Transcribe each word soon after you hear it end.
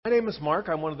My name is Mark.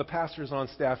 I'm one of the pastors on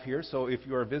staff here, so if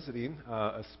you are visiting,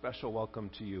 a special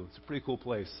welcome to you. It's a pretty cool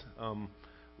place.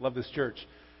 Love this church.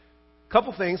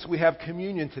 Couple things. We have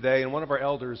communion today, and one of our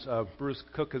elders, Bruce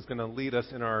Cook, is going to lead us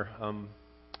in our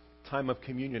time of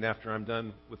communion after I'm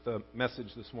done with the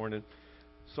message this morning.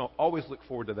 So always look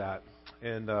forward to that.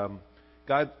 And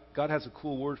God has a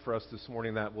cool word for us this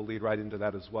morning that will lead right into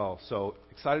that as well. So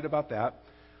excited about that.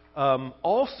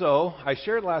 Also, I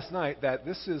shared last night that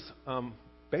this is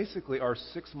basically our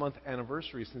 6-month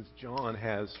anniversary since John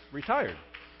has retired.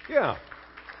 Yeah.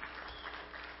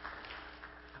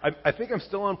 I think I'm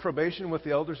still on probation with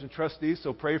the elders and trustees,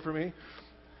 so pray for me.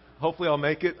 Hopefully I'll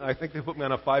make it. I think they put me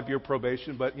on a 5-year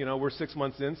probation, but we're 6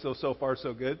 months in, so far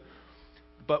so good.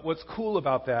 But what's cool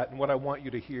about that, and what I want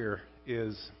you to hear,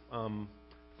 is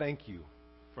thank you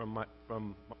from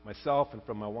myself and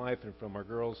from my wife and from our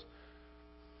girls.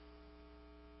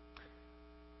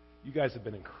 You guys have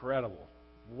been incredible.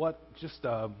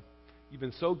 You've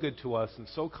been so good to us and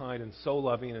so kind and so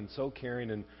loving and so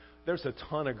caring, and there's a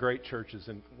ton of great churches,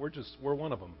 and we're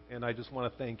one of them. And I just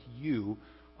want to thank you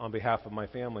on behalf of my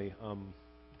family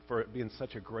for it being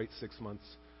such a great 6 months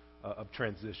of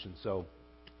transition. So,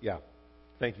 yeah,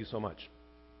 thank you so much.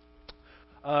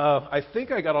 I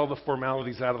think I got all the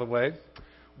formalities out of the way.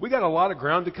 We got a lot of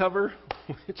ground to cover,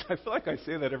 which I feel like I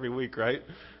say that every week, right?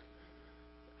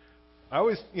 I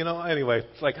always, anyway,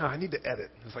 it's like, I need to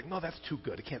edit. It's like, no, that's too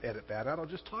good. I can't edit that out. I'll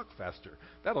just talk faster.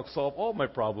 That'll solve all my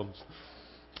problems.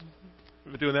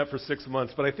 I've been doing that for 6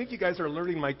 months, but I think you guys are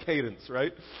learning my cadence,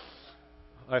 right?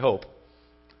 I hope.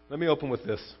 Let me open with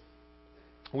this.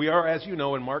 We are, as you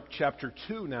know, in Mark chapter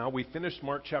 2 now. We finished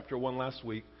Mark chapter 1 last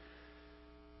week.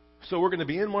 So we're going to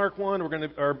be in Mark 1, we're going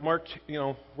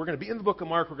to be in the book of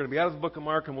Mark, we're going to be out of the book of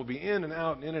Mark, and we'll be in and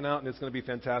out, and it's going to be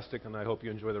fantastic, and I hope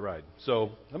you enjoy the ride. So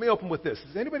let me open with this.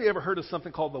 Has anybody ever heard of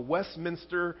something called the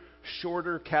Westminster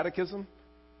Shorter Catechism?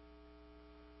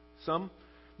 Some?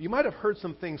 You might have heard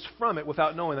some things from it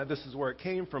without knowing that this is where it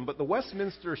came from, but the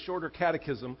Westminster Shorter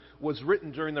Catechism was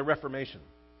written during the Reformation.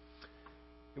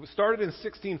 It was started in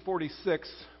 1646,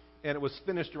 and it was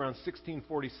finished around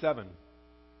 1647.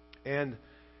 And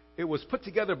it was put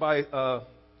together by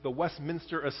the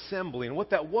Westminster Assembly. And what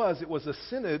that was, it was a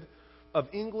synod of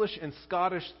English and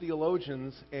Scottish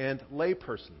theologians and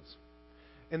laypersons.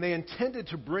 And they intended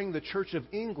to bring the Church of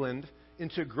England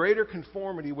into greater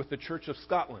conformity with the Church of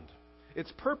Scotland.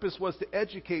 Its purpose was to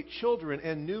educate children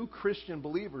and new Christian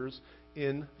believers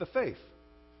in the faith.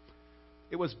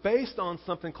 It was based on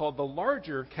something called the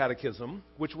Larger Catechism,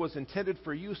 which was intended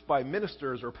for use by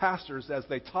ministers or pastors as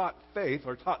they taught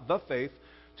the faith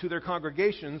to their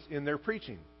congregations in their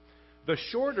preaching. The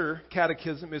Shorter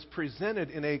Catechism is presented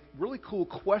in a really cool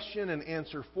question and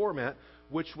answer format,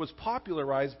 which was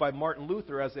popularized by Martin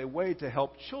Luther as a way to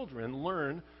help children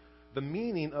learn the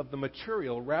meaning of the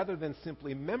material rather than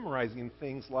simply memorizing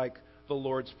things like the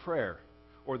Lord's Prayer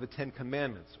or the Ten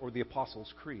Commandments or the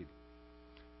Apostles' Creed.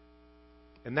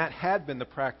 And that had been the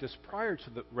practice prior to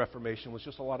the Reformation, was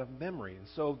just a lot of memory. And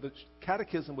so the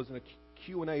catechism was in a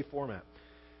Q&A format.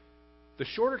 The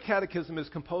Shorter Catechism is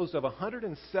composed of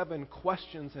 107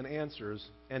 questions and answers,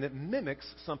 and it mimics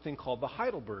something called the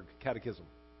Heidelberg Catechism.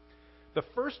 The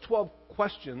first 12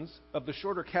 questions of the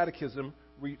Shorter Catechism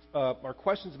are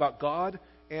questions about God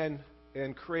and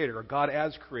Creator, or God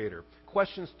as Creator.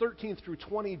 Questions 13 through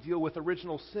 20 deal with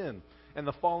original sin and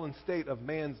the fallen state of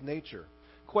man's nature.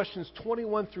 Questions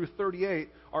 21 through 38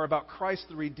 are about Christ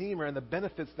the Redeemer and the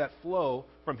benefits that flow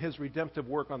from His redemptive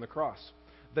work on the cross.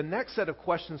 The next set of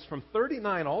questions from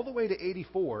 39 all the way to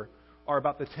 84 are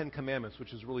about the Ten Commandments,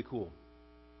 which is really cool.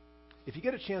 If you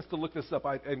get a chance to look this up,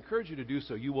 I encourage you to do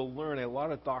so. You will learn a lot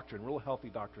of doctrine, real healthy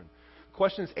doctrine.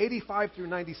 Questions 85 through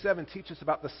 97 teach us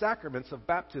about the sacraments of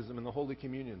baptism and the Holy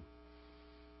Communion.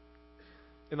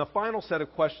 And the final set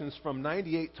of questions from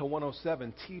 98 to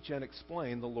 107 teach and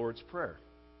explain the Lord's Prayer.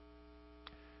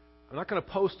 I'm not going to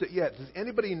post it yet. Does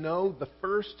anybody know the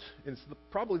first, it's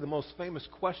probably the most famous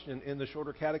question in the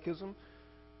Shorter Catechism?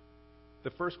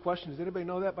 The first question, does anybody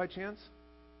know that by chance?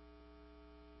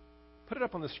 Put it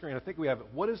up on the screen. I think we have it.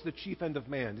 What is the chief end of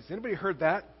man? Has anybody heard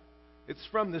that? It's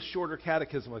from this Shorter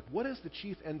Catechism. Like, what is the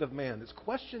chief end of man? It's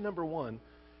question number 1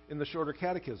 in the Shorter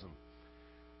Catechism.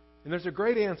 And there's a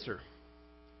great answer.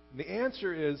 And the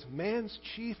answer is, man's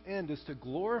chief end is to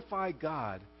glorify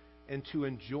God and to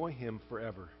enjoy Him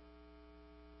forever.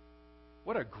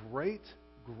 What a great,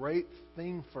 great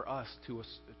thing for us to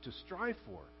strive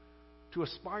for, to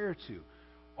aspire to.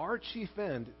 Our chief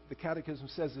end, the Catechism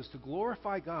says, is to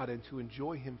glorify God and to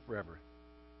enjoy Him forever.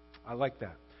 I like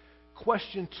that.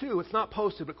 Question 2, it's not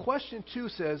posted, but question 2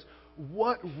 says,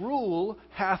 what rule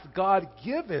hath God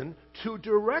given to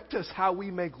direct us how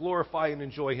we may glorify and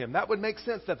enjoy Him? That would make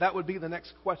sense that would be the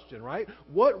next question, right?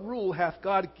 What rule hath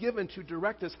God given to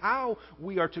direct us how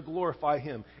we are to glorify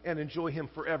Him and enjoy Him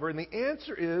forever? And the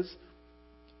answer is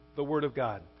the Word of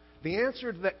God. The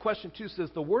answer to that question, too,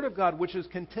 says the Word of God, which is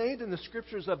contained in the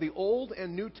Scriptures of the Old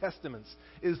and New Testaments,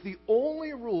 is the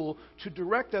only rule to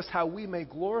direct us how we may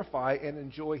glorify and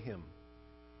enjoy Him.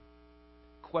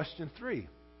 Question 3.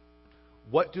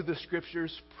 What do the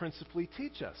Scriptures principally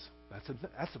teach us?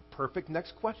 That's a perfect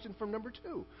next question from number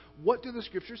 2. What do the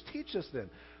Scriptures teach us then?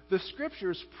 The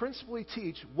Scriptures principally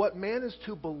teach what man is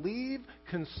to believe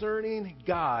concerning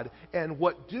God and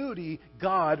what duty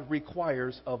God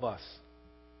requires of us.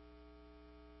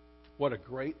 What a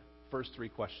great first 3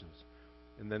 questions.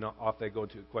 And then off they go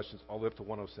to questions all the way up to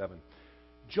 107.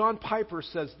 John Piper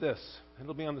says this, and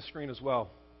it'll be on the screen as well.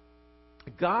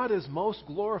 God is most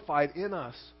glorified in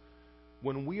us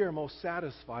when we are most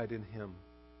satisfied in Him.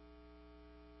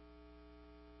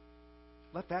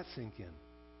 Let that sink in.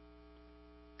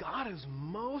 God is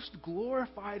most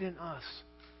glorified in us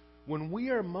when we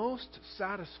are most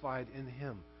satisfied in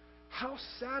Him. How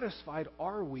satisfied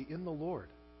are we in the Lord?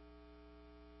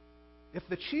 If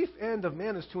the chief end of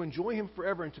man is to enjoy Him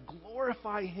forever and to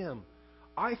glorify Him,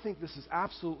 I think this is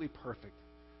absolutely perfect.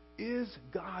 Is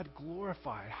God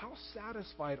glorified? How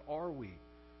satisfied are we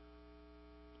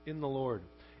in the Lord?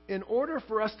 In order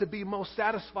for us to be most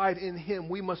satisfied in Him,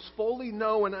 we must fully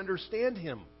know and understand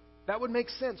Him. That would make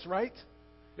sense, right?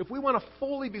 If we want to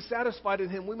fully be satisfied in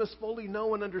Him, we must fully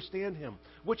know and understand Him,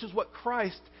 which is what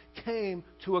Christ came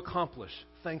to accomplish,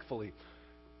 thankfully.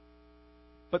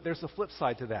 But there's a flip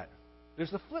side to that.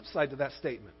 There's a flip side to that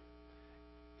statement.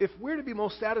 If we're to be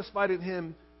most satisfied in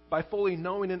Him by fully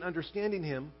knowing and understanding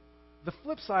Him, the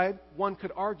flip side, one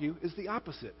could argue, is the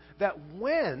opposite. That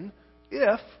when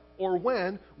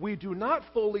we do not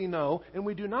fully know and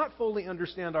we do not fully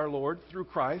understand our Lord through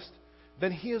Christ,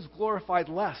 then He is glorified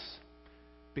less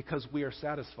because we are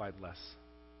satisfied less.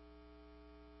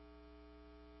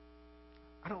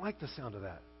 I don't like the sound of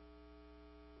that.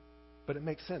 But it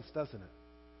makes sense, doesn't it?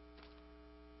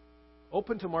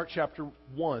 Open to Mark chapter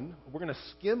 1. We're going to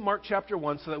skim Mark chapter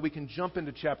 1 so that we can jump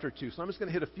into chapter 2. So I'm just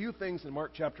going to hit a few things in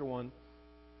Mark chapter 1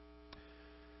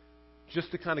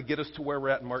 just to kind of get us to where we're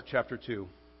at in Mark chapter 2,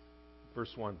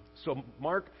 verse 1. So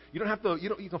Mark, you don't have to,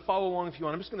 you can follow along if you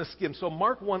want. I'm just going to skim. So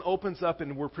Mark 1 opens up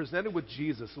and we're presented with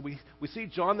Jesus. So we see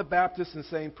John the Baptist and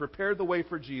saying, prepare the way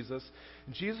for Jesus.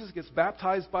 And Jesus gets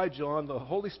baptized by John. The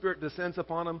Holy Spirit descends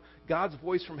upon him. God's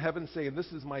voice from heaven saying,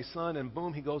 this is my son. And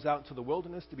boom, he goes out into the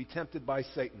wilderness to be tempted by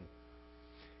Satan.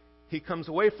 He comes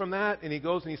away from that and he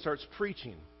goes and he starts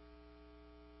preaching.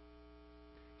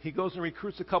 He goes and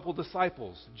recruits a couple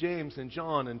disciples, James and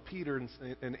John and Peter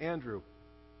and Andrew.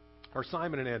 Or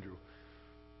Simon and Andrew.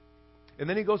 And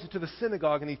then he goes into the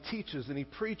synagogue and he teaches and he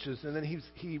preaches and then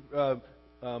he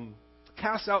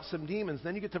casts out some demons.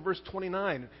 Then you get to verse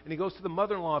 29 and he goes to the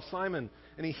mother-in-law of Simon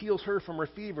and he heals her from her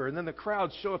fever. And then the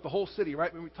crowds show up, the whole city,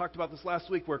 right? We talked about this last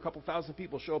week where a couple thousand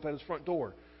people show up at his front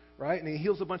door, right? And he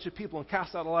heals a bunch of people and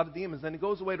casts out a lot of demons. Then he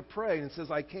goes away to pray and says,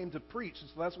 I came to preach. And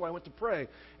so that's why I went to pray.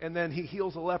 And then he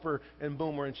heals a leper and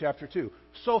boom, we're in chapter 2.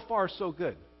 So far, so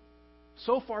good.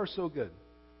 So far, so good.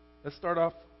 Let's start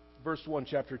off verse 1,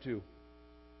 chapter 2.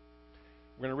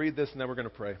 We're going to read this and then we're going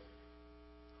to pray.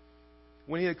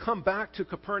 When he had come back to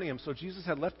Capernaum, so Jesus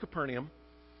had left Capernaum,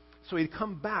 so he'd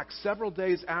come back several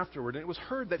days afterward, and it was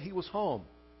heard that he was home.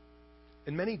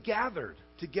 And many gathered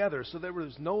together, so there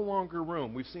was no longer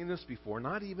room. We've seen this before,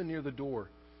 not even near the door.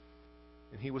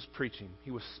 And he was preaching.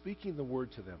 He was speaking the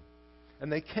word to them.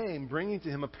 And they came, bringing to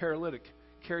him a paralytic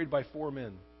carried by 4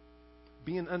 men.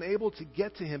 Being unable to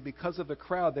get to him because of the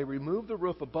crowd, they removed the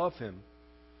roof above him.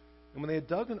 And when they had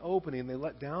dug an opening, they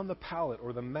let down the pallet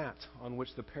or the mat on which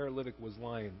the paralytic was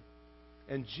lying.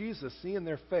 And Jesus, seeing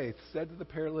their faith, said to the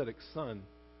paralytic, Son,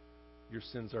 your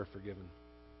sins are forgiven.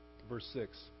 Verse 6.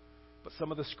 But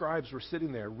some of the scribes were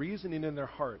sitting there, reasoning in their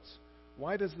hearts,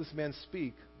 why does this man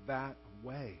speak that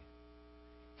way?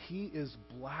 He is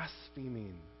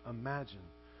blaspheming. Imagine.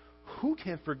 Who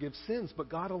can forgive sins but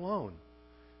God alone?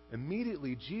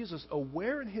 Immediately, Jesus,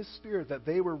 aware in his spirit that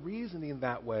they were reasoning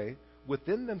that way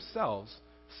within themselves,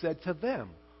 said to them,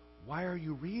 why are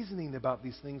you reasoning about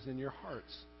these things in your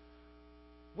hearts?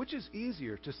 Which is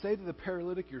easier, to say to the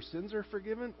paralytic, your sins are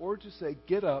forgiven, or to say,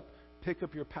 get up, pick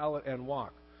up your pallet, and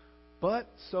walk? But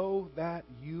so that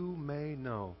you may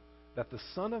know that the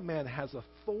Son of Man has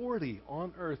authority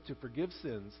on earth to forgive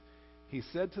sins, he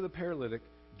said to the paralytic,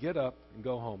 get up and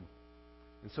go home.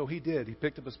 And so he did. He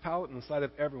picked up his pallet in the sight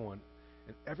of everyone,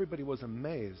 And everybody was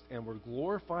amazed and were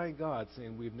glorifying God,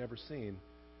 saying, we've never seen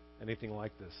anything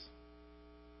like this.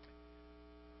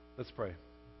 Let's pray.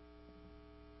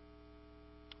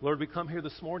 Lord, we come here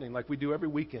this morning like we do every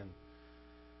weekend.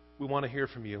 We want to hear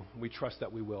from you. We trust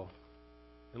that we will.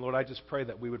 And Lord, I just pray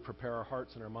that we would prepare our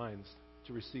hearts and our minds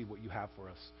to receive what you have for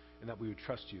us, and that we would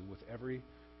trust you with every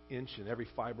inch and every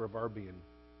fiber of our being,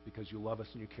 because you love us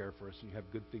and you care for us and you have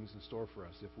good things in store for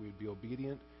us if we would be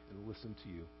obedient and listen to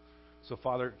you. So,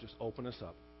 Father, just open us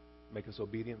up. Make us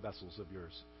obedient vessels of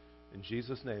yours. In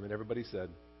Jesus' name. And everybody said,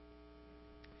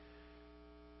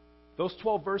 those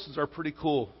 12 verses are pretty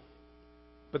cool.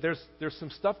 But there's some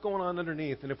stuff going on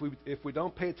underneath, and if we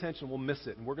don't pay attention, we'll miss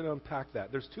it. And we're going to unpack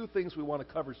that. There's two things we want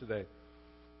to cover today.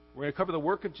 We're going to cover the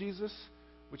work of Jesus,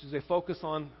 which is a focus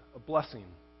on a blessing.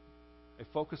 A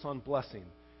focus on blessing.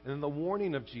 And then the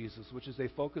warning of Jesus, which is a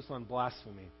focus on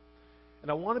blasphemy. And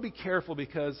I want to be careful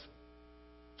because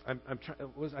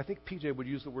I think PJ would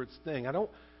use the word sting.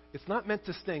 It's not meant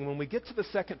to sting. When we get to the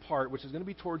second part, which is going to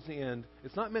be towards the end,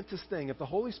 it's not meant to sting. If the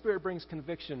Holy Spirit brings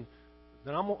conviction,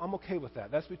 then I'm okay with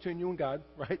that. That's between you and God,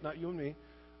 right? Not you and me.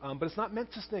 But it's not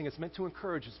meant to sting. It's meant to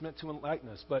encourage. It's meant to enlighten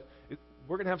us. But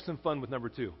we're going to have some fun with number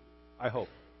 2, I hope.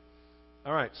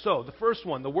 All right, so the first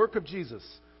one, the work of Jesus,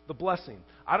 the blessing.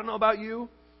 I don't know about you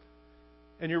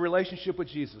and your relationship with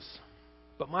Jesus,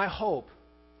 but my hope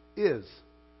is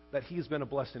that he's been a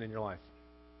blessing in your life.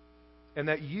 And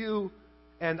that you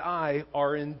and I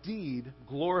are indeed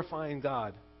glorifying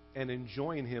God and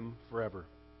enjoying him forever.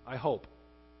 I hope.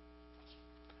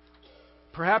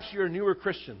 Perhaps you're a newer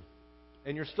Christian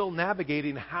and you're still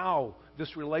navigating how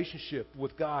this relationship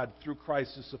with God through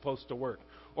Christ is supposed to work.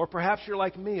 Or perhaps you're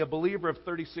like me, a believer of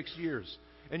 36 years,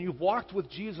 and you've walked with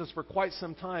Jesus for quite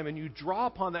some time, and you draw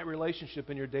upon that relationship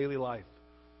in your daily life.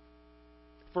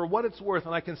 For what it's worth,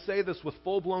 and I can say this with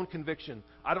full-blown conviction,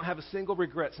 I don't have a single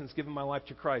regret since giving my life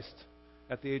to Christ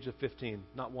at the age of 15.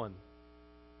 Not one.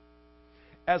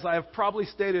 As I have probably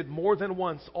stated more than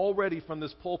once already from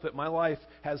this pulpit, my life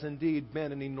has indeed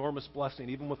been an enormous blessing,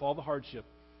 even with all the hardship,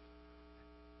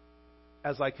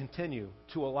 as I continue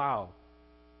to allow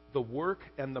the work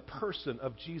and the person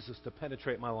of Jesus to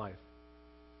penetrate my life.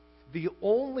 The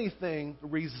only thing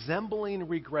resembling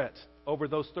regret over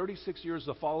those 36 years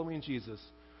of following Jesus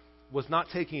was not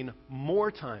taking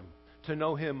more time to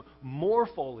know him more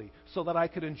fully so that I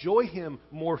could enjoy him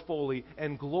more fully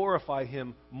and glorify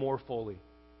him more fully.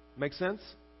 Make sense?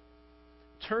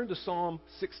 Turn to Psalm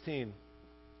 16.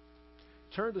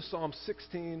 Turn to Psalm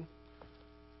 16,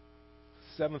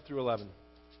 7 through 11.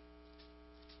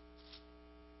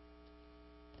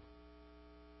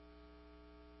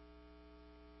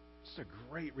 It's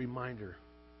a great reminder.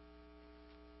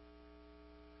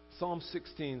 Psalm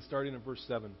 16, starting in verse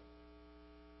 7.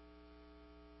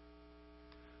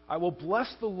 I will bless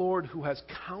the Lord who has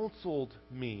counseled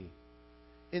me.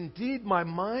 Indeed, my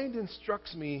mind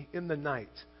instructs me in the night.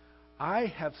 I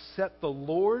have set the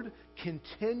Lord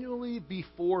continually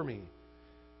before me.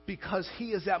 Because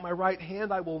he is at my right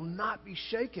hand, I will not be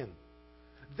shaken.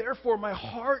 Therefore, my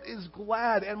heart is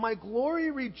glad, and my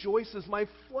glory rejoices. My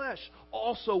flesh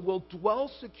also will dwell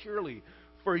securely.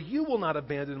 For you will not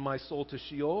abandon my soul to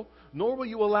Sheol, nor will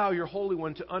you allow your Holy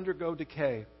One to undergo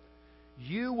decay.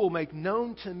 You will make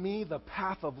known to me the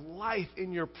path of life.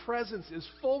 In your presence is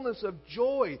fullness of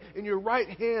joy. In your right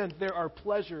hand there are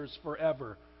pleasures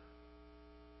forever.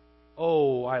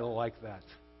 Oh, I like that.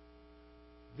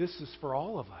 This is for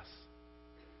all of us.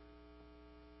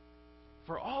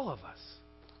 For all of us.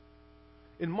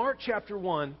 In Mark chapter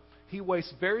 1, he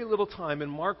wastes very little time in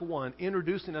Mark 1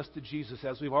 introducing us to Jesus,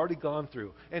 as we've already gone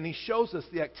through. And he shows us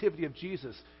the activity of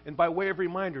Jesus. And by way of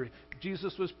reminder,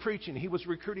 Jesus was preaching. He was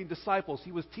recruiting disciples.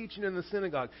 He was teaching in the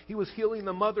synagogue. He was healing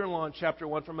the mother-in-law in chapter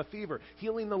 1 from a fever,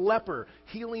 healing the leper,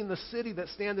 healing the city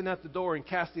that's standing at the door and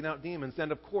casting out demons.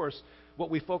 And of course, what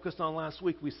we focused on last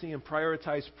week, we see him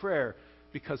prioritize prayer,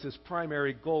 because his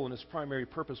primary goal and his primary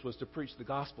purpose was to preach the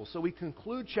gospel. So we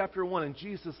conclude chapter 1, and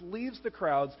Jesus leaves the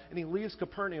crowds, and he leaves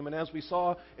Capernaum. And as we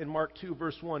saw in Mark 2,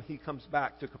 verse 1, he comes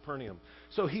back to Capernaum.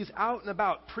 So he's out and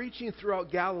about preaching throughout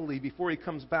Galilee before he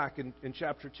comes back in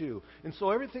chapter 2. And so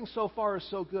everything so far is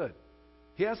so good.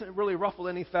 He hasn't really ruffled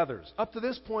any feathers. Up to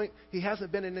this point, he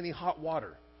hasn't been in any hot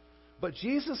water. But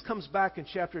Jesus comes back in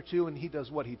chapter 2, and he does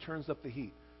what? He turns up the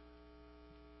heat.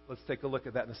 Let's take a look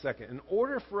at that in a second. In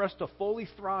order for us to fully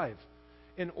thrive,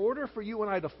 in order for you and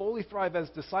I to fully thrive as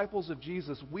disciples of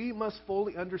Jesus, we must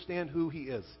fully understand who he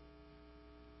is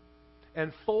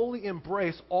and fully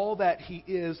embrace all that he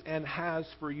is and has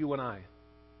for you and I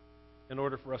in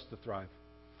order for us to thrive.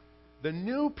 The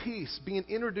new piece being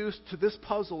introduced to this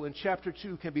puzzle in chapter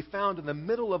 2 can be found in the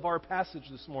middle of our passage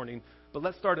this morning. But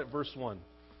let's start at verse 1.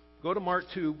 Go to Mark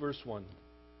 2, verse 1.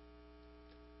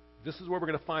 This is where we're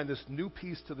going to find this new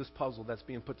piece to this puzzle that's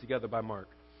being put together by Mark.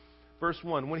 Verse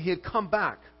 1. When he had come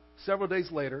back several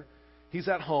days later, he's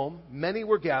at home. Many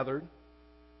were gathered.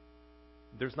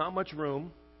 There's not much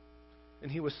room.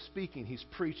 And he was speaking. He's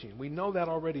preaching. We know that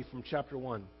already from chapter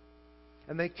 1.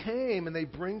 And they came and they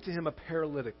bring to him a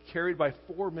paralytic carried by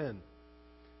 4 men.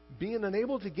 Being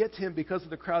unable to get to him because of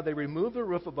the crowd, they removed the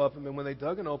roof above him, and when they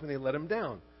dug an opening, they let him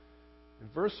down. In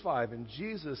verse 5, and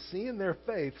Jesus, seeing their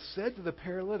faith, said to the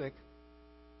paralytic,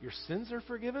 your sins are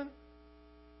forgiven?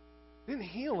 Didn't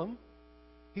heal him.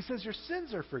 He says, your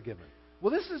sins are forgiven.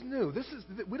 Well, this is new.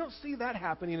 We don't see that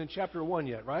happening in chapter 1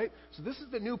 yet, right? So this is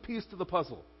the new piece to the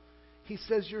puzzle. He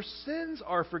says, your sins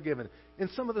are forgiven. And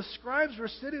some of the scribes were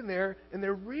sitting there, and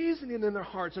they're reasoning in their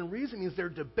hearts. And reasoning means they're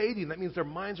debating. That means their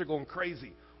minds are going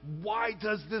crazy. Why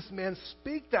does this man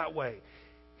speak that way?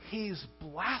 He's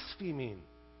blaspheming.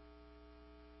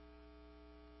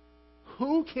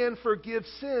 Who can forgive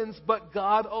sins but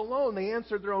God alone? They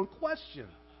answered their own question.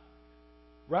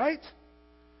 Right?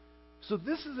 So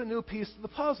this is a new piece to the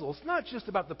puzzle. It's not just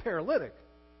about the paralytic.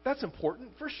 That's important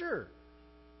for sure.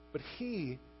 But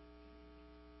he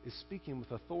is speaking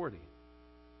with authority.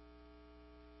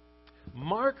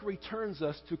 Mark returns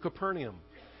us to Capernaum.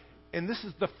 And this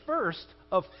is the first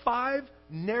of 5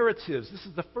 narratives. This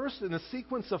is the first in a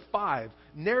sequence of 5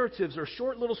 narratives or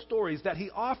short little stories that he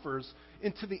offers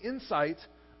into the insight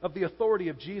of the authority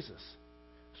of Jesus.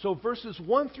 So verses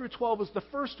 1 through 12 is the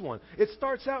first one. It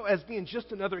starts out as being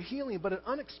just another healing, but it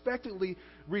unexpectedly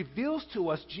reveals to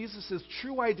us Jesus'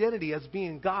 true identity as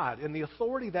being God and the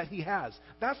authority that he has.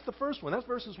 That's the first one. That's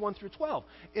verses 1 through 12.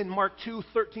 In Mark 2,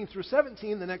 13 through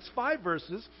 17, the next 5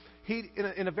 verses,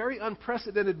 in a very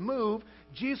unprecedented move,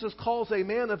 Jesus calls a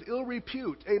man of ill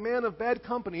repute, a man of bad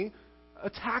company,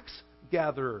 a tax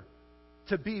gatherer,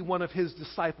 to be one of his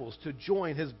disciples, to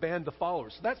join his band of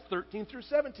followers. So that's 13 through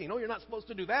 17. Oh, you're not supposed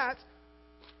to do that.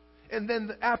 And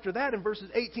then after that, in verses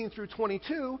 18 through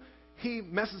 22, he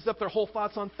messes up their whole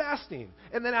thoughts on fasting.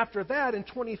 And then after that, in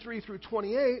 23 through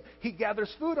 28, he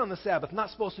gathers food on the Sabbath. Not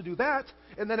supposed to do that.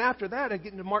 And then after that, and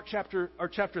getting to Mark chapter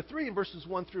 3, in verses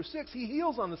 1 through 6, he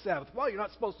heals on the Sabbath. Well, you're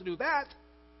not supposed to do that.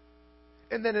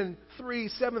 And then in 3,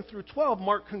 7 through 12,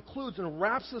 Mark concludes and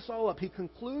wraps this all up. He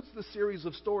concludes the series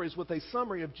of stories with a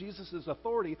summary of Jesus'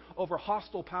 authority over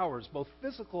hostile powers, both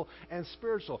physical and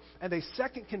spiritual, and a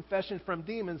second confession from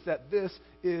demons that this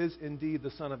is indeed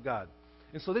the Son of God.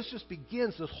 And so this just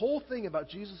begins this whole thing about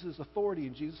Jesus' authority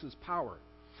and Jesus' power.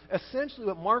 Essentially,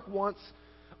 what Mark wants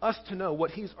us to know,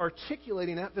 what he's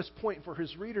articulating at this point for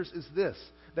his readers is this,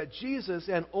 that Jesus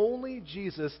and only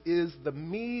Jesus is the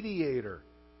mediator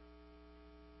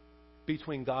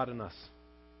between God and us.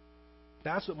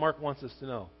 That's what Mark wants us to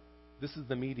know. This is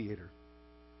the mediator.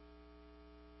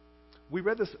 We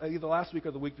read this either last week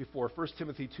or the week before, 1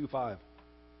 Timothy 2:5.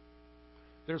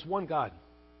 There's one God,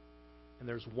 and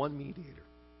there's one mediator.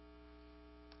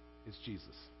 It's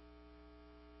Jesus.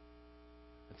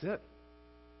 That's it.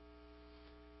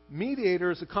 Mediator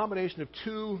is a combination of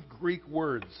 2 Greek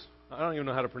words. I don't even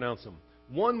know how to pronounce them.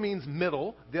 One means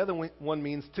middle, the other one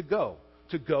means to go.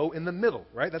 To go in the middle,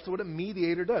 right? That's what a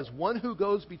mediator does. One who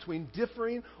goes between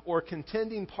differing or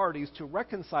contending parties to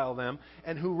reconcile them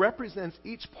and who represents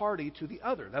each party to the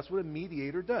other. That's what a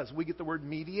mediator does. We get the word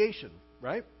mediation,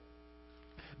 right?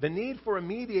 The need for a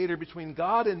mediator between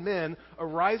God and men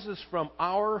arises from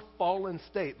our fallen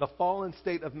state, the fallen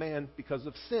state of man because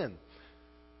of sin.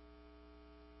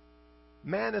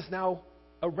 Man is now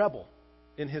a rebel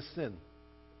in his sin.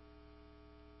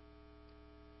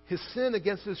 His sin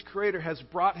against his Creator has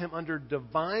brought him under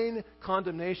divine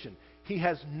condemnation. He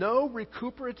has no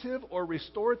recuperative or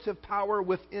restorative power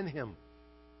within him,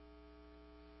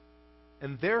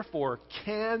 and therefore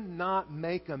cannot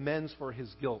make amends for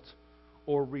his guilt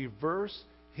or reverse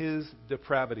his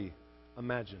depravity.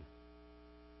 Imagine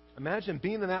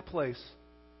being in that place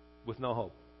with no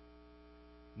hope.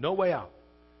 No way out.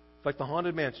 It's like the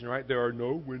haunted mansion, right? There are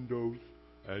no windows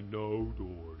and no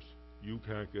doors. You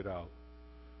can't get out.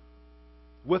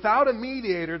 Without a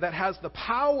mediator that has the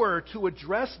power to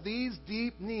address these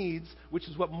deep needs, which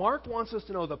is what Mark wants us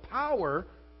to know, the power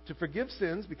to forgive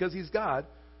sins because he's God.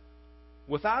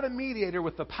 Without a mediator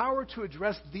with the power to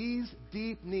address these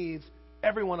deep needs,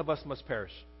 every one of us must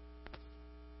perish.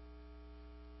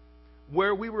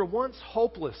 Where we were once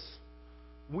hopeless,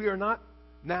 we are now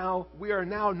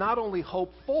not only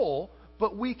hopeful,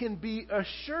 but we can be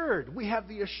assured. We have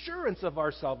the assurance of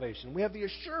our salvation. We have the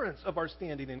assurance of our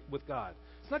standing with God.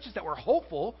 It's not just that we're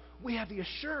hopeful, we have the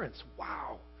assurance.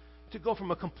 Wow. To go from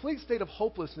a complete state of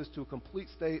hopelessness to a complete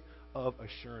state of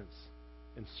assurance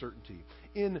and certainty.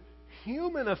 In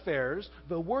human affairs,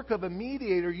 the work of a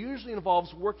mediator usually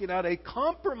involves working out a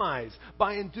compromise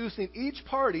by inducing each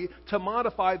party to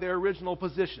modify their original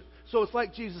position. So it's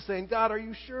like Jesus saying, God, are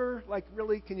you sure? Like,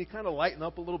 really? Can you kind of lighten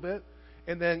up a little bit?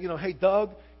 And then, hey,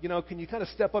 Doug, can you kind of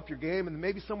step up your game? And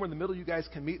maybe somewhere in the middle you guys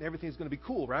can meet and everything's going to be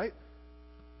cool, right?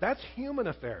 That's human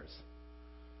affairs.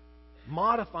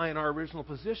 Modifying our original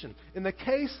position. In the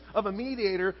case of a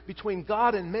mediator between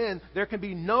God and men, there can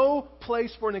be no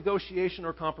place for negotiation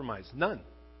or compromise. None.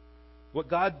 What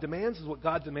God demands is what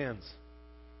God demands.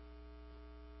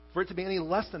 For it to be any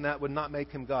less than that would not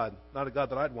make him God. Not a God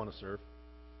that I'd want to serve.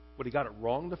 Would he got it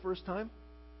wrong the first time?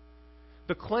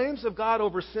 The claims of God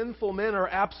over sinful men are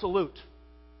absolute.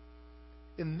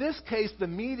 In this case, the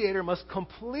mediator must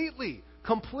completely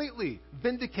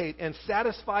vindicate and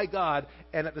satisfy God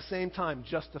and at the same time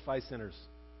justify sinners.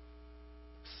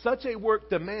 Such a work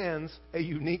demands a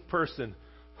unique person.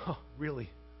 Oh, really?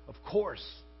 Of course.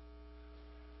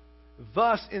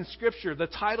 Thus, in Scripture, the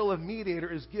title of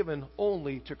mediator is given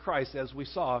only to Christ, as we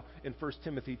saw in 1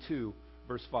 Timothy 2,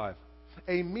 verse 5.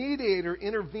 A mediator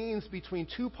intervenes between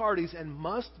two parties and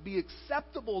must be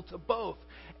acceptable to both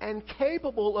and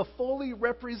capable of fully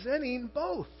representing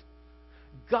both.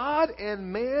 God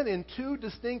and man in two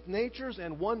distinct natures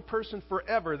and one person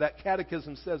forever, that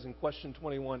catechism says in question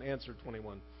 21, answer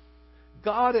 21.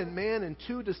 God and man in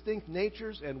two distinct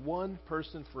natures and one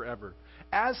person forever.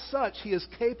 As such, he is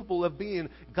capable of being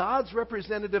God's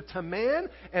representative to man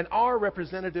and our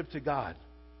representative to God.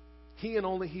 He and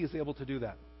only he is able to do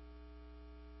that.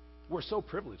 We're so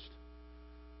privileged.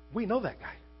 We know that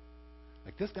guy.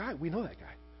 Like this guy, we know that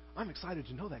guy. I'm excited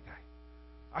to know that guy.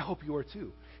 I hope you are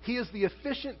too. He is the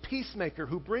efficient peacemaker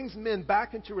who brings men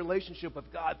back into relationship with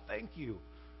God. Thank you.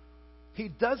 He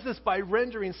does this by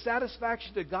rendering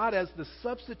satisfaction to God as the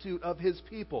substitute of his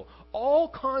people. All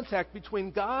contact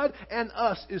between God and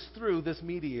us is through this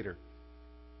mediator.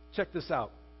 Check this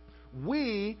out.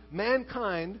 We,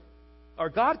 mankind, or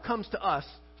God comes to us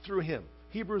through him.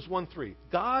 Hebrews 1:3.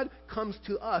 God comes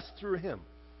to us through him.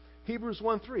 Hebrews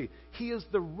 1:3. He is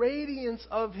the radiance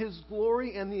of his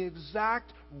glory and the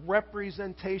exact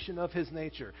representation of his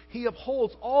nature. He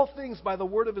upholds all things by the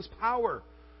word of his power.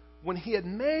 When he had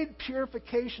made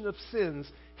purification of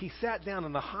sins, he sat down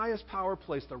in the highest power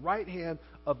place, the right hand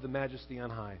of the Majesty on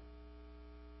high.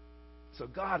 So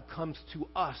God comes to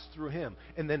us through him.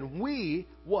 And then we,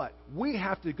 what? We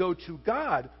have to go to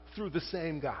God through the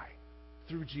same guy,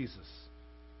 through Jesus.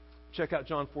 Check out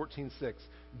John 14:6.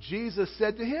 Jesus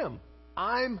said to him,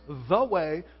 I'm the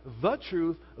way, the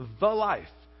truth, the life.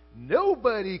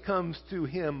 Nobody comes to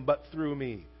him but through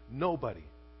me. Nobody.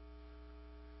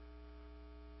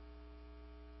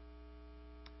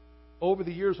 Over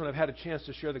the years when I've had a chance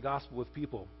to share the gospel with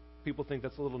people, people think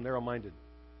that's a little narrow-minded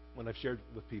when I've shared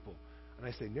with people. And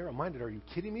I say, narrow-minded? Are you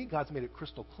kidding me? God's made it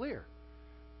crystal clear.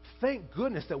 Thank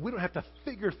goodness that we don't have to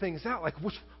figure things out, like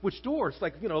which door. It's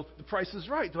like, the price is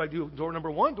right. Do I do door number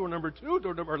 1, door number 2,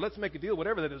 or let's make a deal,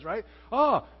 whatever that is, right?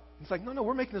 It's like, no,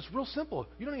 we're making this real simple.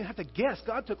 You don't even have to guess.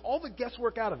 God took all the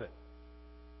guesswork out of it.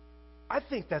 I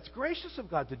think that's gracious of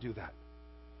God to do that.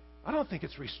 I don't think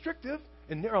it's restrictive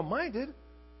and narrow-minded.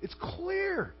 It's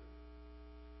clear.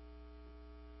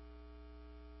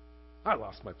 I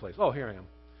lost my place. Oh, here I am.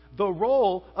 The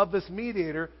role of this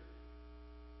mediator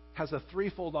has a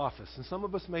threefold office, and some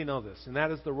of us may know this, and that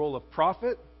is the role of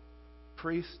prophet,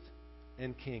 priest,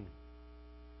 and king.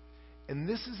 And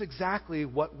this is exactly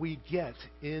what we get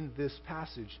in this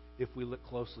passage if we look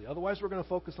closely. Otherwise, we're going to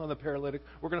focus on the paralytic.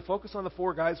 We're going to focus on the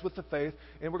 4 guys with the faith,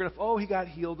 and we're going to, he got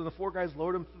healed, and the 4 guys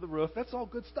lowered him through the roof. That's all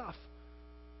good stuff.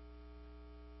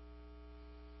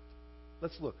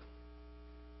 Let's look.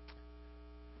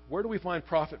 Where do we find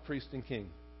prophet, priest, and king?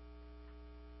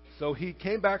 So he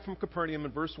came back from Capernaum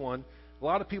in verse 1. A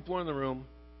lot of people are in the room.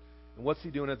 And what's he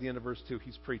doing at the end of verse 2?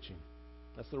 He's preaching.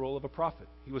 That's the role of a prophet.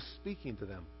 He was speaking to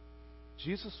them.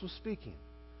 Jesus was speaking,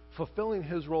 fulfilling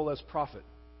his role as prophet,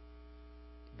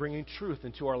 bringing truth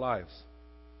into our lives.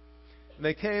 And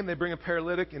they came, they bring a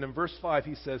paralytic, and in verse 5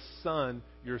 he says, Son,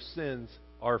 your sins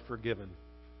are forgiven.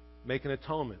 Make an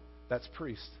atonement. That's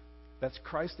priest. That's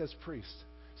Christ as priest.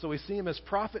 So we see him as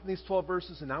prophet in these 12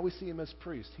 verses, and now we see him as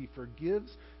priest. He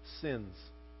forgives sins.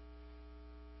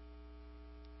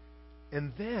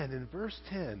 And then in verse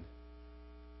 10,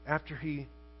 after he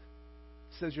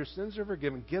says, your sins are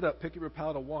forgiven, get up, pick up your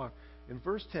pallet and walk. In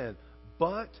verse 10,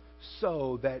 but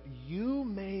so that you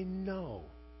may know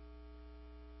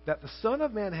that the Son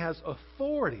of Man has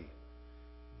authority.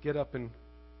 Get up and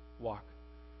walk.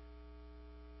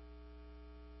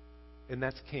 And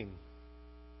that's king.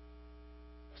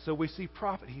 So we see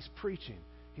prophet, he's preaching.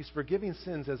 He's forgiving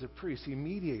sins as a priest. He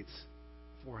mediates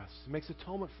for us. He makes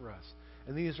atonement for us.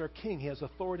 And then he's our king. He has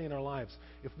authority in our lives.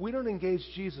 If we don't engage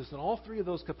Jesus in all three of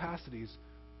those capacities,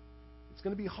 it's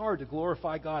going to be hard to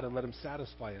glorify God and let him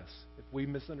satisfy us if we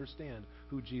misunderstand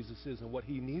who Jesus is and what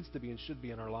he needs to be and should be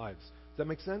in our lives. Does that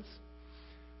make sense?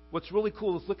 What's really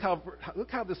cool is look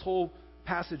how this whole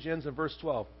passage ends in verse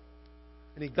 12.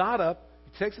 And he got up,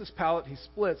 he takes his pallet, he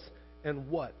splits, and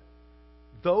what?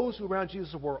 Those who around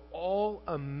Jesus were all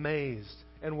amazed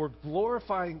and were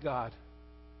glorifying God.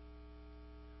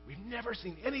 We've never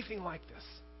seen anything like this.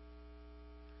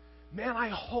 Man, I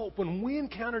hope when we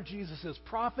encounter Jesus as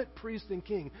prophet, priest, and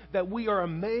king, that we are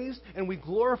amazed and we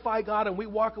glorify God and we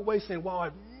walk away saying, wow,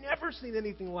 I've never seen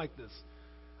anything like this.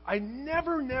 I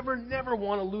never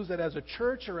want to lose that as a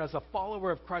church or as a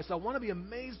follower of Christ. I want to be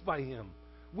amazed by him.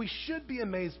 We should be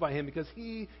amazed by him because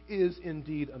he is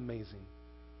indeed amazing.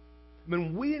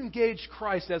 When we engage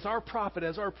Christ as our prophet,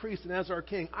 as our priest, and as our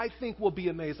king, I think we'll be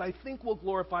amazed. I think we'll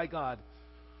glorify God.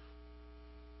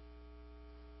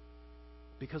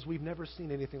 Because we've never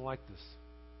seen anything like this.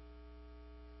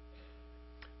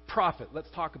 Prophet, let's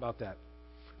talk about that.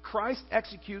 Christ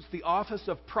executes the office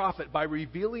of prophet by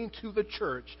revealing to the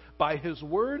church, by his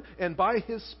word and by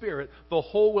his spirit, the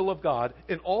whole will of God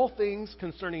in all things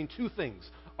concerning two things: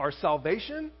 our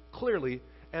salvation, clearly,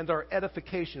 and our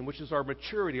edification, which is our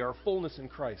maturity, our fullness in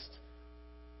Christ.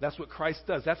 That's what Christ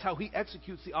does. That's how he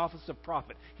executes the office of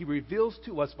prophet. He reveals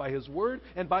to us by his word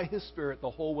and by his spirit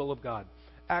the whole will of God.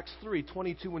 Acts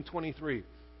 3:22 and 23.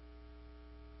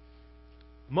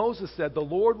 Moses said, the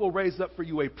Lord will raise up for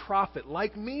you a prophet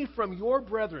like me from your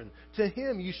brethren. To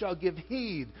him you shall give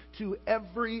heed to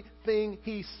everything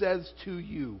he says to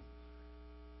you.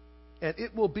 And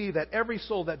it will be that every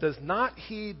soul that does not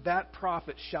heed that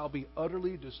prophet shall be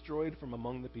utterly destroyed from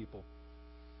among the people.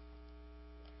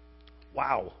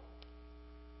 Wow.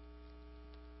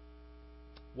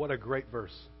 What a great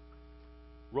verse.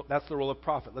 That's the role of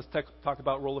prophet. Let's talk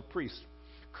about role of priest.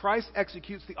 Christ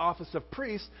executes the office of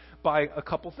priest by a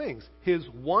couple things. His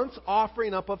once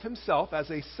offering up of himself as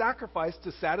a sacrifice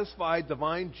to satisfy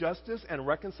divine justice and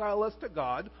reconcile us to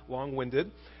God,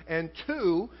 long-winded. And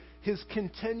two, his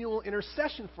continual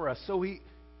intercession for us. So he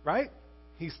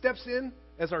steps in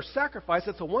as our sacrifice.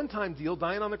 That's a one-time deal,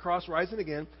 dying on the cross, rising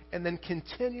again, and then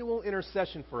continual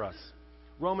intercession for us.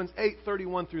 Romans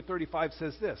 8:31 through 35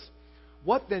 says this: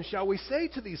 what then shall we say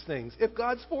to these things? If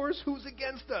God's for us, who's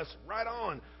against us? Right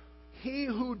on. He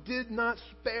who did not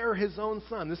spare his own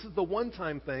son, this is the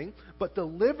one-time thing, but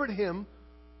delivered him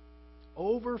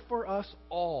over for us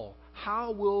all,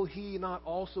 how will he not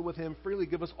also with him freely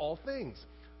give us all things?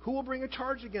 Who will bring a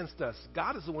charge against us?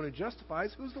 God is the one who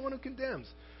justifies. Who's the one who condemns?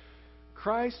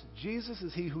 Christ Jesus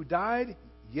is he who died,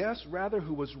 yes, rather,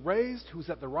 who was raised,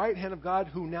 who's at the right hand of God,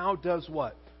 who now does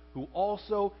what? Who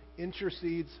also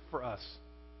intercedes for us.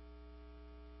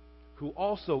 Who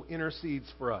also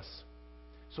intercedes for us.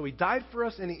 So he died for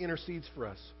us and he intercedes for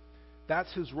us.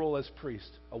 That's his role as priest.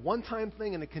 A one-time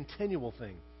thing and a continual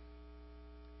thing.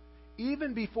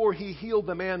 Even before he healed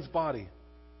the man's body,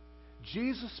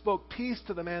 Jesus spoke peace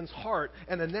to the man's heart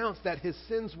and announced that his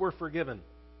sins were forgiven.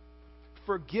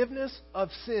 Forgiveness of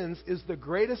sins is the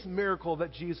greatest miracle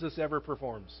that Jesus ever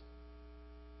performs.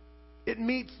 It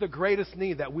meets the greatest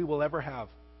need that we will ever have.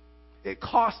 It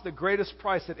costs the greatest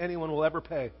price that anyone will ever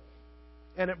pay.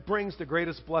 And it brings the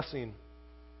greatest blessing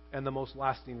and the most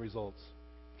lasting results.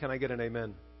 Can I get an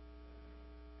amen?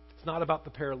 It's not about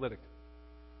the paralytic.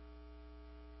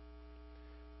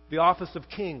 The office of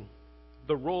king,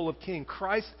 the role of king.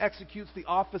 Christ executes the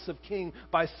office of king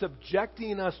by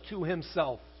subjecting us to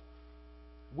himself.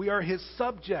 We are his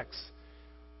subjects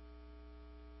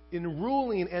in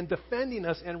ruling and defending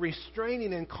us and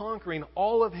restraining and conquering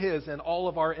all of his and all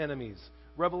of our enemies.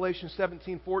 Revelation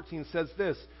 17:14 says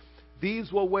this: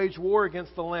 these will wage war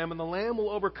against the Lamb, and the Lamb will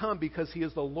overcome, because he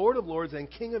is the Lord of lords and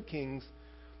King of kings,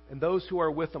 and those who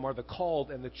are with him are the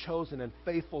called and the chosen and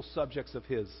faithful subjects of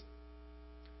his.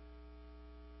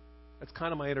 That's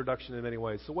kind of my introduction in many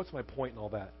ways. So what's my point in all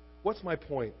that? What's my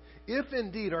point? If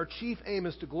indeed our chief aim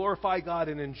is to glorify God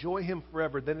and enjoy him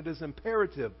forever, then it is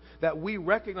imperative that we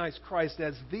recognize Christ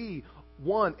as the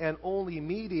one and only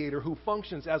mediator who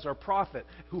functions as our prophet,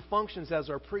 who functions as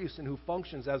our priest, and who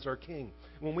functions as our king.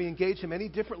 When we engage him any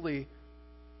differently,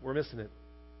 we're missing it.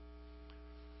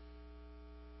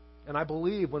 And I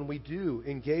believe when we do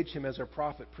engage him as our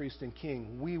prophet, priest, and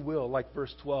king, we will, like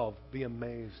verse 12, be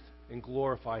amazed and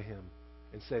glorify him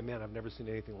and say, man, I've never seen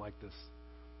anything like this.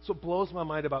 So it blows my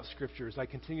mind about Scripture as I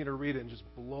continue to read it, and just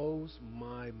blows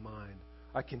my mind.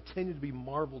 I continue to be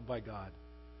marveled by God.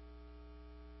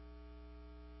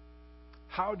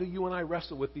 How do you and I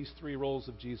wrestle with these three roles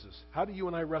of Jesus? How do you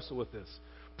and I wrestle with this?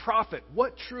 Prophet,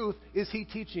 what truth is he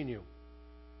teaching you?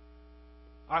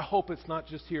 I hope it's not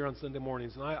just here on Sunday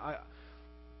mornings. And I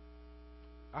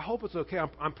hope it's okay.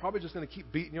 I'm probably just going to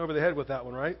keep beating you over the head with that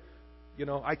one, right? You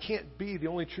know, I can't be the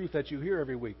only truth that you hear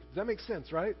every week. Does that make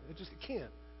sense, right? It can't.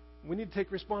 We need to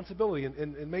take responsibility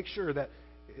and make sure that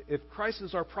if Christ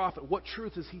is our prophet, what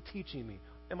truth is he teaching me?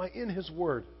 Am I in his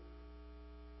word?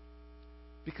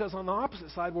 Because on the opposite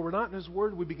side, when we're not in his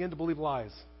word, we begin to believe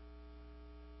lies.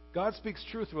 God speaks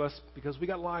truth to us because we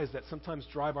got lies that sometimes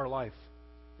drive our life.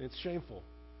 And it's shameful.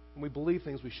 And we believe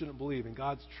things we shouldn't believe. And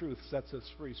God's truth sets us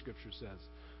free, Scripture says.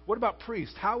 What about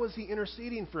priest? How is he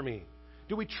interceding for me?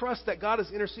 Do we trust that God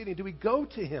is interceding? Do we go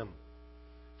to him?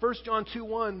 1 John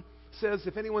 2:1 says,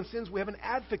 if anyone sins, we have an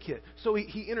advocate. So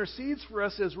he intercedes for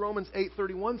us, as Romans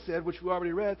 8:31 said, which we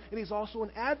already read, and he's also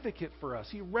an advocate for us.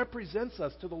 He represents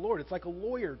us to the Lord. It's like a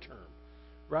lawyer term,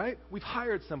 right? We've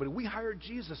hired somebody. We hired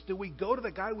Jesus. Do we go to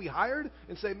the guy we hired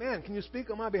and say, man, can you speak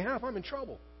on my behalf? I'm in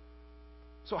trouble.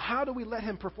 So how do we let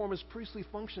him perform his priestly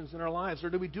functions in our lives? Or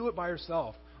do we do it by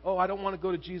ourselves? Oh, I don't want to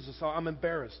go to Jesus. I'm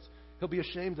embarrassed. He'll be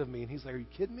ashamed of me. And he's like, are you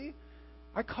kidding me?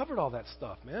 I covered all that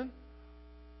stuff, man.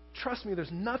 Trust me,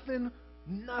 there's nothing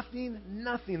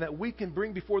that we can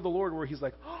bring before the Lord where he's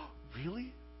like, oh,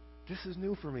 really? This is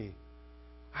new for me.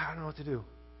 I don't know what to do.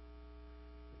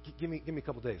 Give me a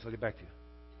couple days. I'll get back to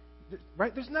you.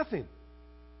 Right? There's nothing.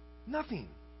 Nothing.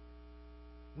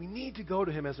 We need to go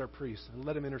to him as our priest and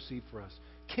let him intercede for us.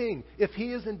 King, if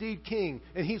he is indeed king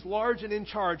and he's large and in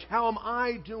charge, how am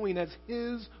I doing as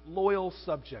his loyal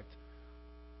subject?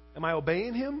 Am I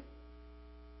obeying him?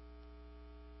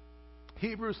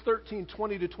 Hebrews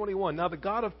 13:20-21. Now the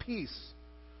God of peace,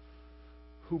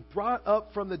 who brought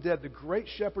up from the dead the great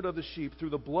shepherd of the sheep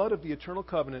through the blood of the eternal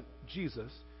covenant,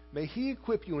 Jesus, may he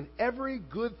equip you in every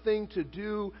good thing to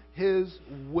do his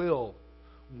will,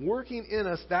 working in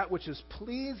us that which is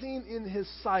pleasing in his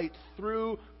sight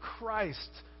through Christ,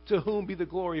 to whom be the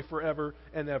glory forever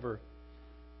and ever.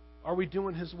 Are we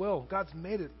doing his will? God's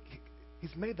made it.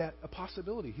 He's made that a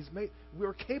possibility.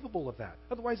 We're capable of that.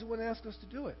 Otherwise, he wouldn't ask us to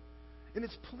do it. And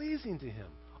it's pleasing to him.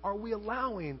 Are we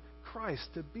allowing Christ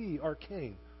to be our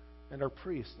king and our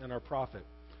priest and our prophet?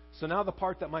 So now the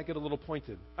part that might get a little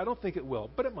pointed. I don't think it will,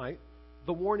 but it might.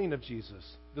 The warning of Jesus.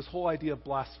 This whole idea of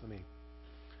blasphemy.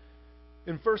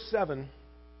 In verse 7,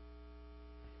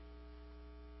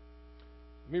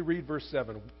 let me read verse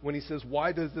 7. When he says,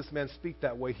 why does this man speak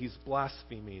that way? He's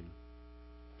blaspheming.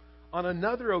 On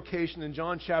another occasion in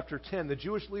John chapter 10, the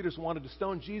Jewish leaders wanted to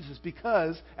stone Jesus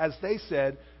because, as they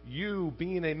said, you,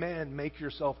 being a man, make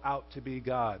yourself out to be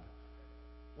God.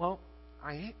 Well,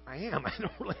 I am. I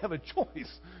don't really have a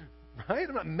choice, right?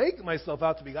 I'm not making myself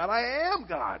out to be God. I am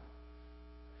God.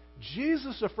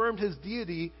 Jesus affirmed his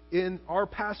deity in our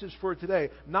passage for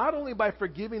today, not only by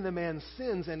forgiving the man's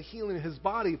sins and healing his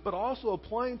body, but also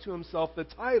applying to himself the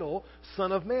title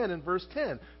Son of Man in verse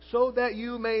 10, so that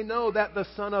you may know that the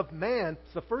Son of Man,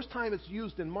 it's the first time it's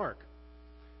used in Mark.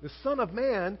 The Son of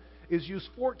Man is used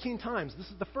 14 times. This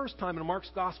is the first time in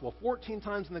Mark's Gospel, 14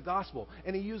 times in the Gospel,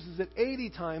 and he uses it 80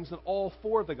 times in all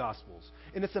four of the Gospels.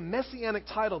 And it's a messianic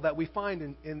title that we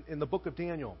find in the book of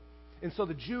Daniel. And so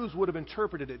the Jews would have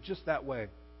interpreted it just that way.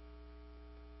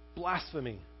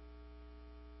 Blasphemy.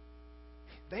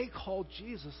 They called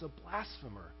Jesus a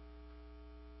blasphemer.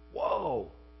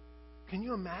 Whoa! Can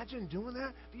you imagine doing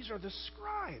that? These are the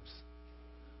scribes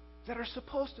that are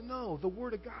supposed to know the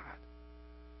Word of God.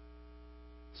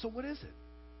 So what is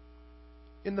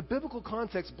it? In the biblical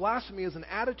context, blasphemy is an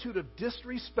attitude of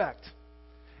disrespect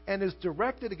and is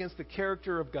directed against the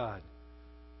character of God.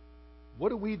 What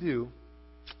do we do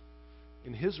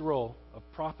in his role of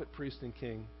prophet, priest, and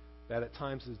king that at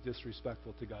times is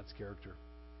disrespectful to God's character?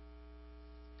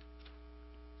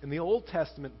 In the Old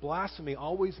Testament, blasphemy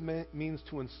always means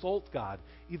to insult God,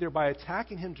 either by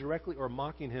attacking him directly or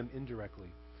mocking him indirectly.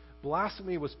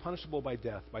 Blasphemy was punishable by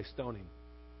death, by stoning.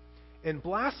 And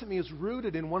blasphemy is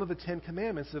rooted in one of the Ten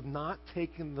Commandments of not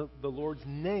taking the Lord's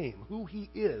name, who he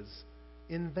is,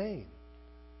 in vain.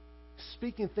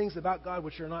 Speaking things about God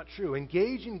which are not true,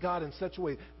 engaging God in such a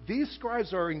way. These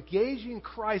scribes are engaging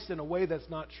Christ in a way that's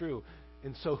not true.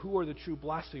 And so who are the true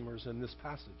blasphemers in this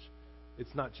passage?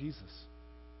 It's not Jesus.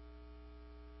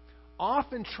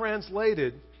 Often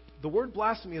translated, the word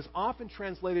blasphemy is often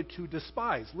translated to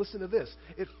despise. Listen to this.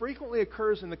 It frequently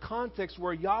occurs in the context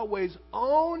where Yahweh's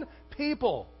own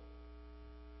people,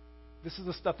 this is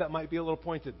the stuff that might be a little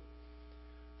pointed,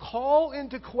 call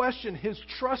into question His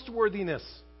trustworthiness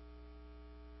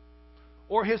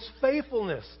or His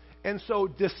faithfulness, and so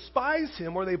despise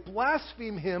Him, or they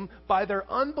blaspheme Him by their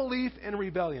unbelief and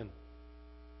rebellion.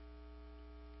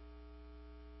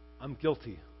 I'm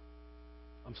guilty.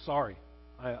 I'm sorry.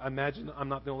 I imagine I'm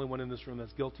not the only one in this room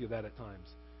that's guilty of that at times.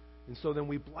 And so then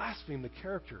we blaspheme the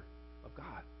character of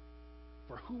God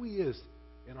for who He is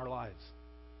in our lives.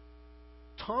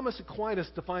 Thomas Aquinas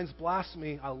defines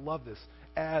blasphemy, I love this,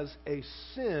 as a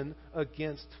sin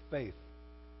against faith.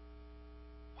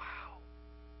 Wow.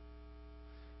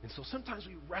 And so sometimes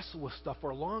we wrestle with stuff for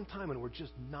a long time and we're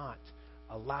just not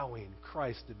allowing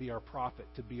Christ to be our prophet,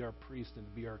 to be our priest, and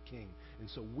to be our king. And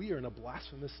so we are in a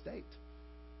blasphemous state.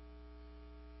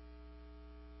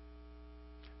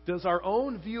 Does our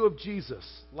own view of Jesus,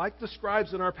 like the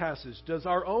scribes in our passage, does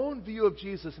our own view of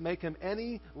Jesus make Him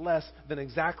any less than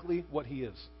exactly what He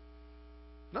is?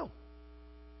 No.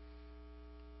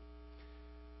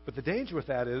 But the danger with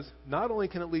that is, not only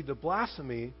can it lead to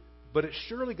blasphemy, but it's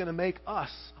surely going to make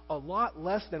us a lot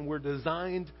less than we're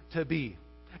designed to be,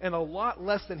 and a lot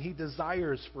less than He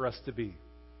desires for us to be.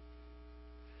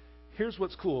 Here's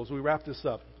what's cool as we wrap this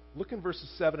up. Look in verses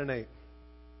 7 and 8.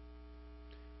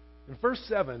 In verse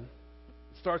 7,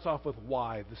 it starts off with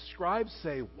why. The scribes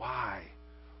say, why?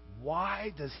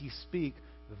 Why does He speak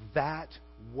that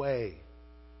way?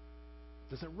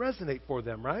 Doesn't resonate for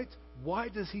them, right? Why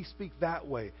does He speak that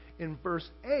way? In verse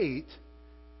 8,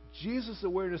 Jesus is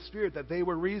aware of the Spirit that they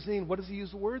were reasoning. What does He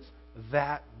use the words?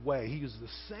 That way. He uses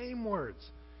the same words.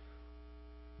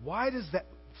 Why does that...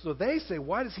 So they say,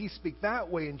 why does He speak that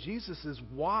way? And Jesus says,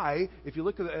 why? If you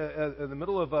look at in the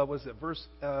middle of, was it verse,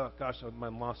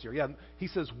 I'm lost here. Yeah, He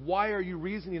says, why are you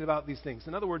reasoning about these things?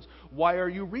 In other words, why are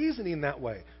you reasoning that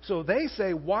way? So they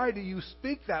say, why do you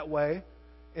speak that way?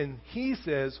 And He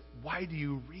says, why do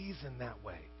you reason that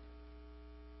way?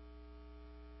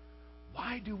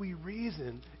 Why do we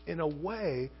reason in a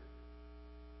way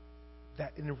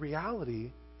that in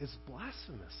reality is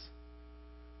blasphemous?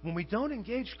 When we don't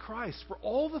engage Christ for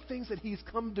all the things that He's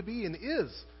come to be and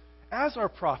is, as our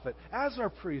prophet, as our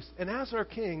priest, and as our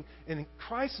king, and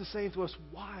Christ is saying to us,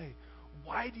 why?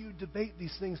 Why do you debate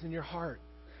these things in your heart?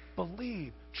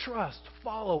 Believe, trust,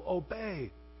 follow,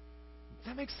 obey. Does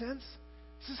that make sense?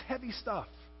 This is heavy stuff,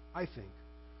 I think.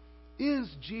 Is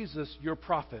Jesus your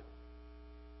prophet?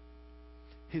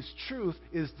 His truth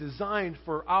is designed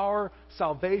for our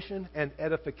salvation and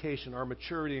edification, our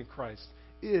maturity in Christ.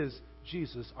 Is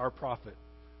Jesus our prophet?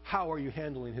 How are you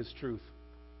handling His truth?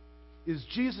 Is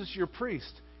Jesus your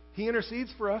priest? He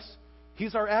intercedes for us.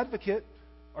 He's our advocate.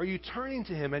 Are you turning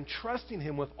to Him and trusting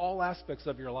Him with all aspects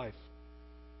of your life?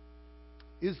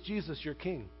 Is Jesus your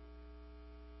king?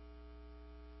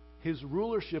 His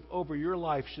rulership over your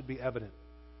life should be evident.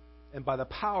 And by the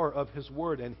power of His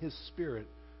word and His Spirit,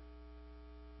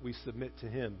 we submit to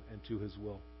Him and to His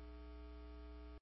will.